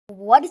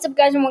What is up,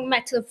 guys, and welcome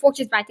back to the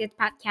Fortunes by Theater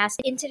podcast.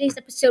 In today's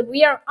episode,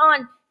 we are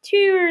on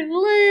tier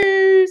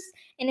list,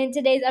 and in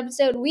today's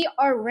episode, we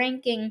are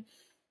ranking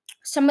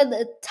some of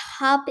the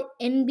top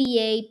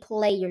NBA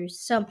players.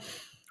 So,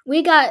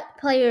 we got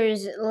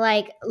players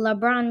like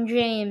LeBron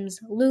James,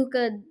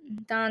 Luka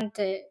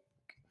Doncic.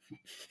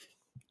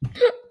 I'm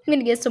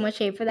gonna get so much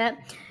hate for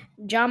that.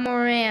 John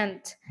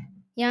Morant,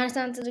 Giannis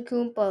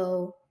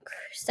Antetokounmpo,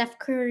 Steph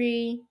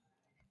Curry,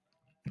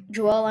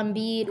 Joel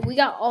Embiid. We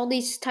got all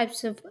these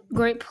types of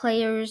great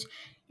players,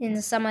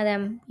 and some of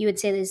them you would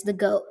say is the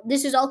GOAT.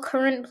 This is all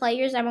current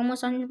players. I'm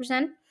almost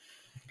 100%.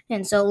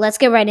 And so let's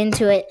get right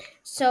into it.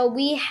 So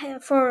we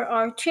have, for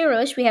our tier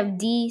list, we have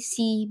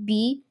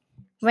DCB,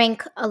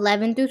 rank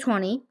 11 through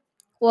 20,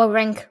 or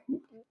rank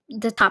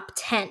the top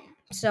 10.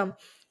 So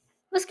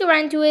let's get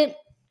right into it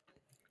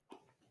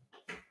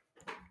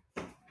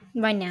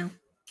right now.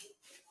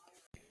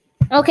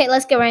 Okay,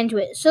 let's get right into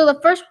it. So the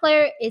first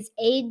player is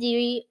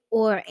AD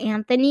or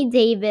Anthony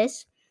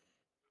Davis.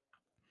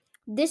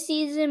 This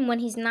season, when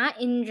he's not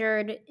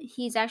injured,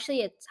 he's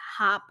actually a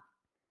top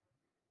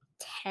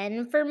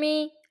 10 for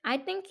me. I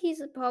think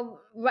he's probably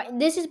right.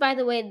 This is, by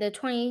the way, the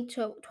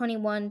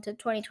 2021 to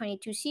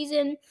 2022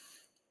 season.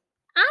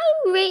 I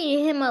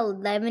rated him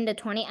 11 to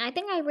 20. I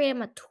think I rated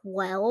him a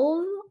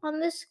 12 on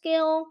this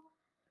scale.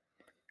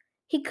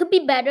 He could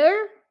be better,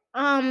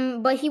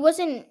 but he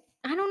wasn't.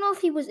 I don't know if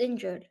he was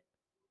injured.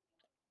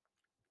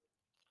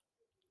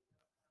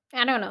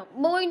 I don't know.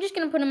 But we're just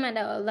going to put him at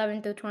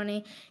 11 to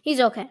 20.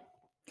 He's okay.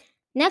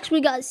 Next, we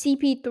got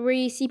CP3.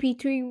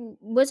 CP3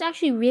 was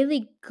actually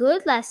really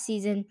good last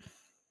season,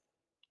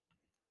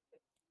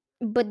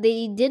 but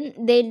they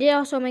didn't. They did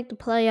also make the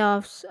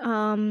playoffs.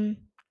 I'm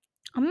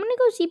gonna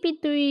go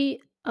CP3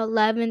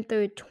 11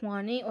 through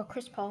 20, or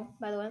Chris Paul,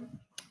 by the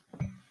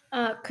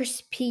way.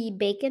 Chris P.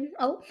 Bacon.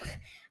 Oh,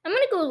 I'm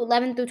gonna go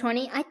 11 through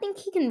 20. I think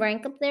he can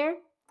rank up there.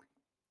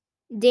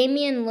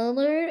 Damian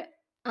Lillard,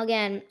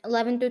 again,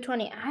 11 through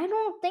 20. I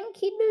don't think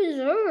he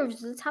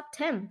deserves the top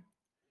 10.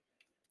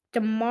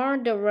 DeMar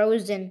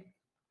DeRozan.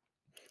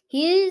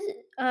 He is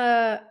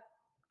I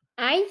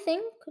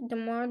think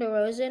DeMar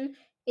DeRozan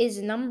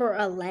is number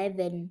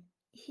 11.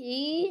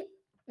 He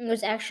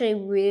was actually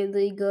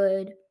really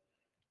good.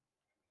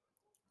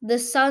 The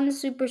Sun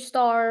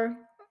superstar,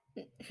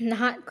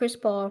 not Chris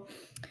Paul,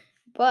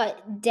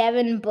 but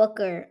Devin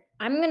Booker.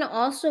 I'm going to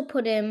also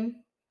put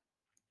him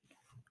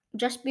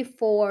just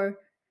before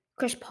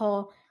Chris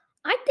Paul.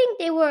 I think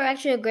they were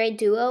actually a great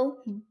duo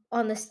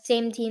on the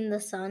same team,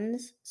 the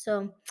Suns.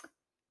 So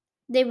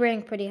they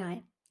rank pretty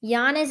high.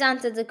 Giannis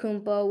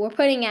Antetokounmpo, we're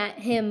putting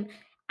him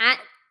at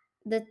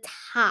the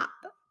top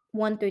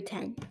 1 through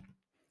 10.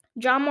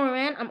 John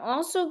Morant, I'm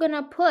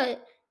gonna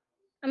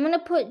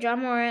put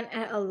John Morant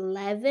at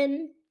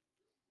 11.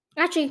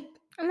 Actually,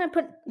 I'm gonna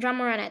put John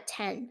Morant at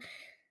 10.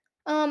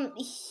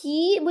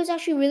 He was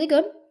actually really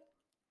good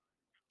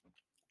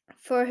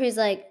for his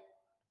I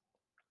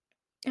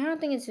don't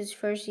think it's his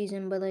first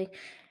season, but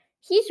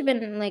he's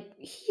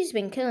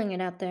been killing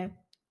it out there.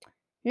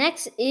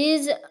 Next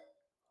is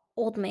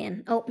old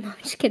man. Oh, no, I'm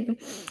just kidding.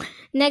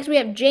 Next we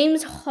have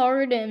James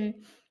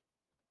Harden.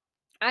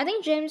 I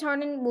think James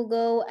Harden will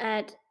go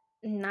at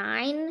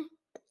 9.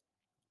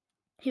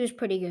 He was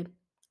pretty good.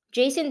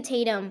 Jason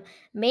Tatum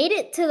made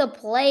it to the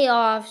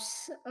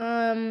playoffs.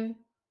 We're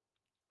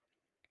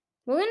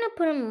gonna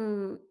put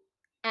him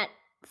at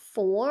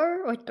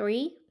 4 or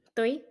 3.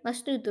 3.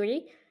 Let's do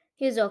 3.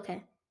 He's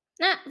okay.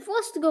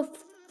 Let's go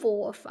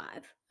 4 or 5.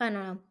 I don't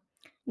know.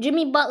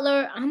 Jimmy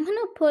Butler, I'm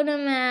gonna put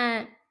him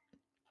at.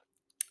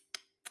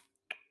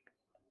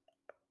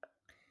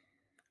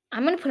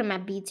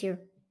 B tier.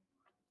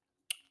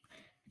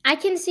 I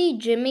can see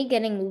Jimmy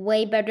getting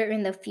way better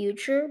in the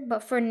future,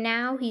 but for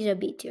now, he's a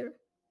B tier.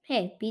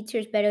 Hey, B tier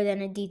is better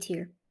than a D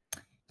tier.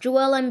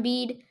 Joel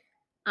Embiid,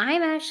 I'm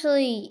not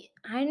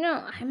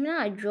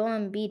a Joel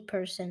Embiid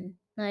person.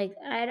 I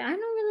don't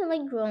really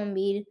like Joel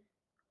Embiid.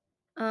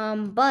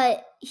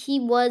 But he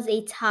was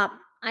a top.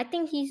 I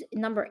think he's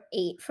number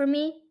 8 for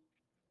me.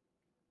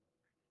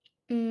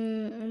 Let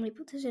me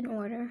put this in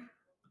order.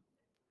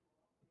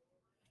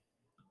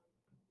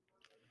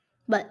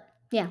 But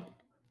yeah.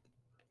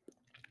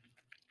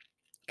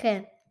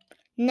 Okay.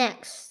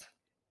 Next,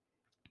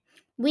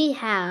 we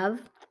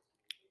have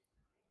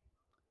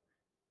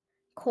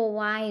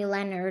Kawhi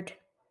Leonard.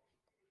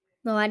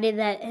 No, I did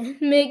that.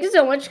 It makes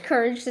so much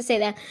courage to say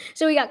that.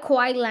 So we got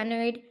Kawhi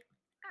Leonard.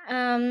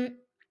 I'm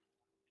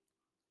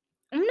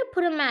gonna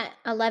put him at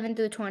 11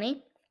 through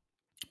 20.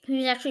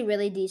 He's actually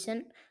really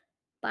decent,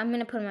 but I'm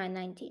gonna put him at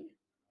 19.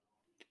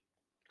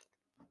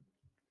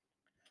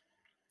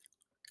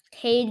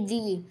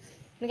 KD.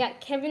 We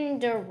got Kevin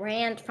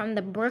Durant from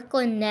the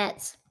Brooklyn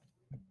Nets.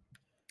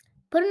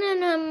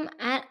 Putting him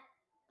at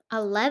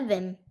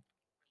 11.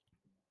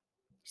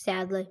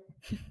 Sadly.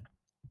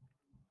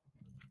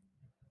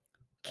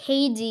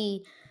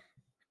 KD,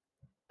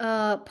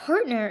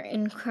 partner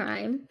in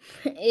crime,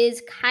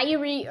 is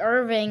Kyrie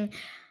Irving.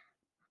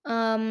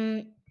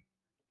 To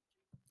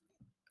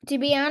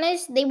be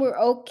honest, they were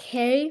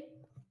okay,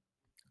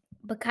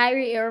 But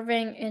Kyrie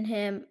Irving and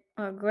him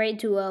are a great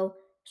duo.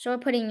 So we're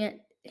putting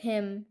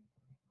him,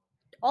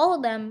 all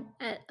of them,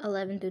 at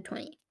 11 through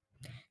 20.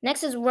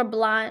 Next is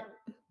Reblan,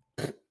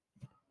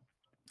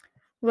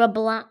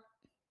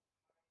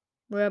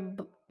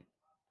 Reb,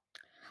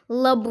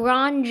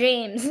 LeBron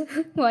James.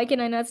 Why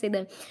can I not say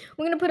that?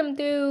 We're gonna put him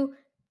through.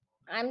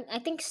 I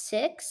think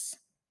 6.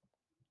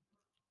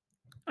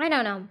 I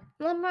don't know.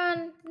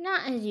 LeBron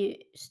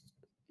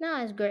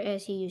not as great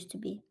as he used to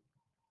be.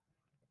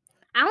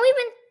 I don't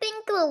even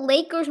think the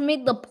Lakers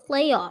made the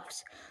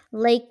playoffs.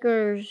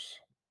 Lakers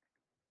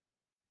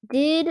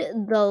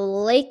Did the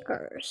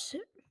Lakers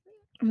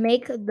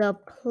make the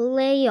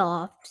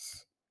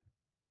playoffs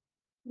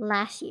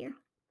last year?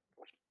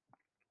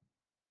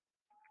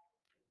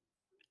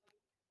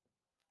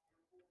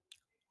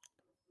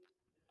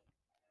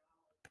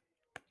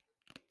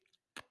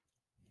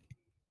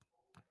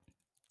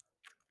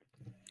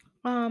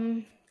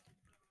 Um,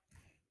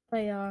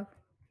 playoff.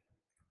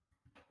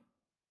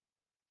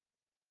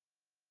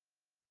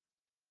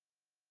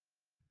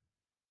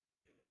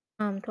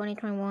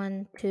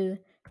 2021 to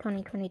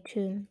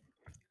 2022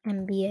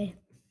 NBA.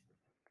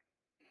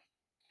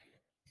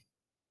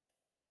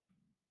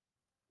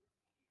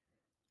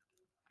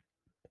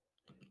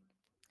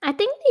 I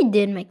think they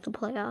did make the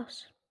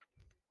playoffs.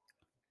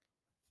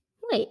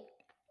 Wait,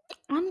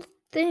 on the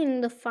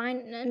thing, the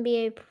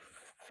NBA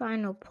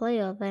final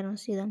playoff, I don't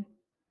see them.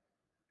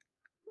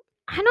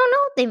 I don't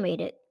know if they made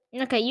it.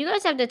 Okay, you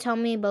guys have to tell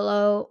me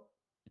below.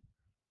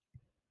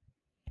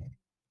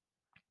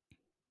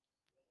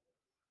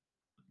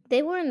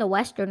 They were in the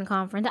Western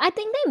Conference. I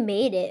think they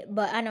made it,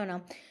 but I don't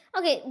know.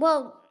 Okay,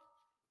 well,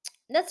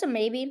 that's a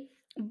maybe.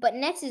 But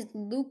next is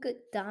Luka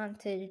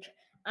Doncic.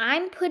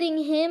 I'm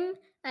putting him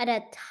at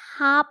a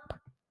top.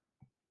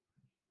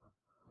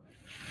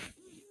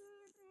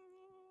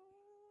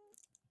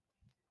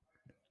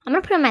 I'm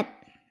gonna put him at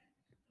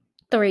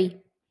 3.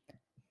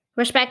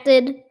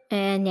 Respected,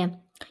 and yeah.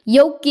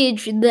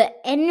 Jokic, the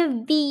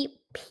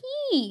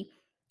MVP,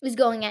 is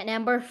going at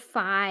number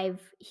 5.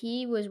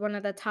 He was one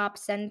of the top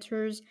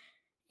centers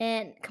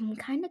and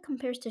kind of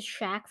compares to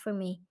Shaq for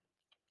me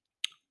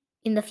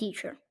in the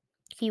future.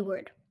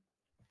 Keyword.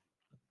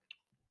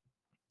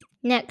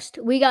 Next,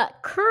 we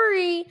got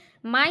Curry,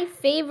 my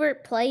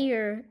favorite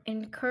player,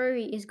 and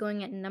Curry is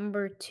going at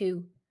number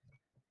 2.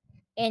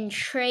 And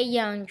Trey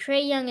Young.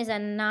 Trey Young is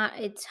at not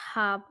a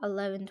top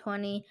 11,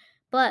 20,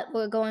 but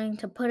we're going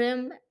to put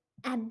him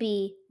at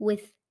B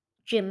with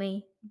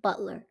Jimmy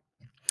Butler.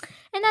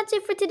 And that's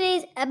it for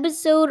today's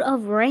episode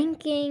of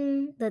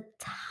ranking the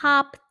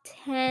top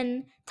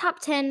 10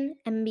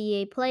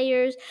 NBA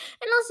players.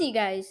 And I'll see you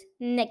guys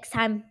next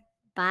time.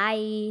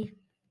 Bye.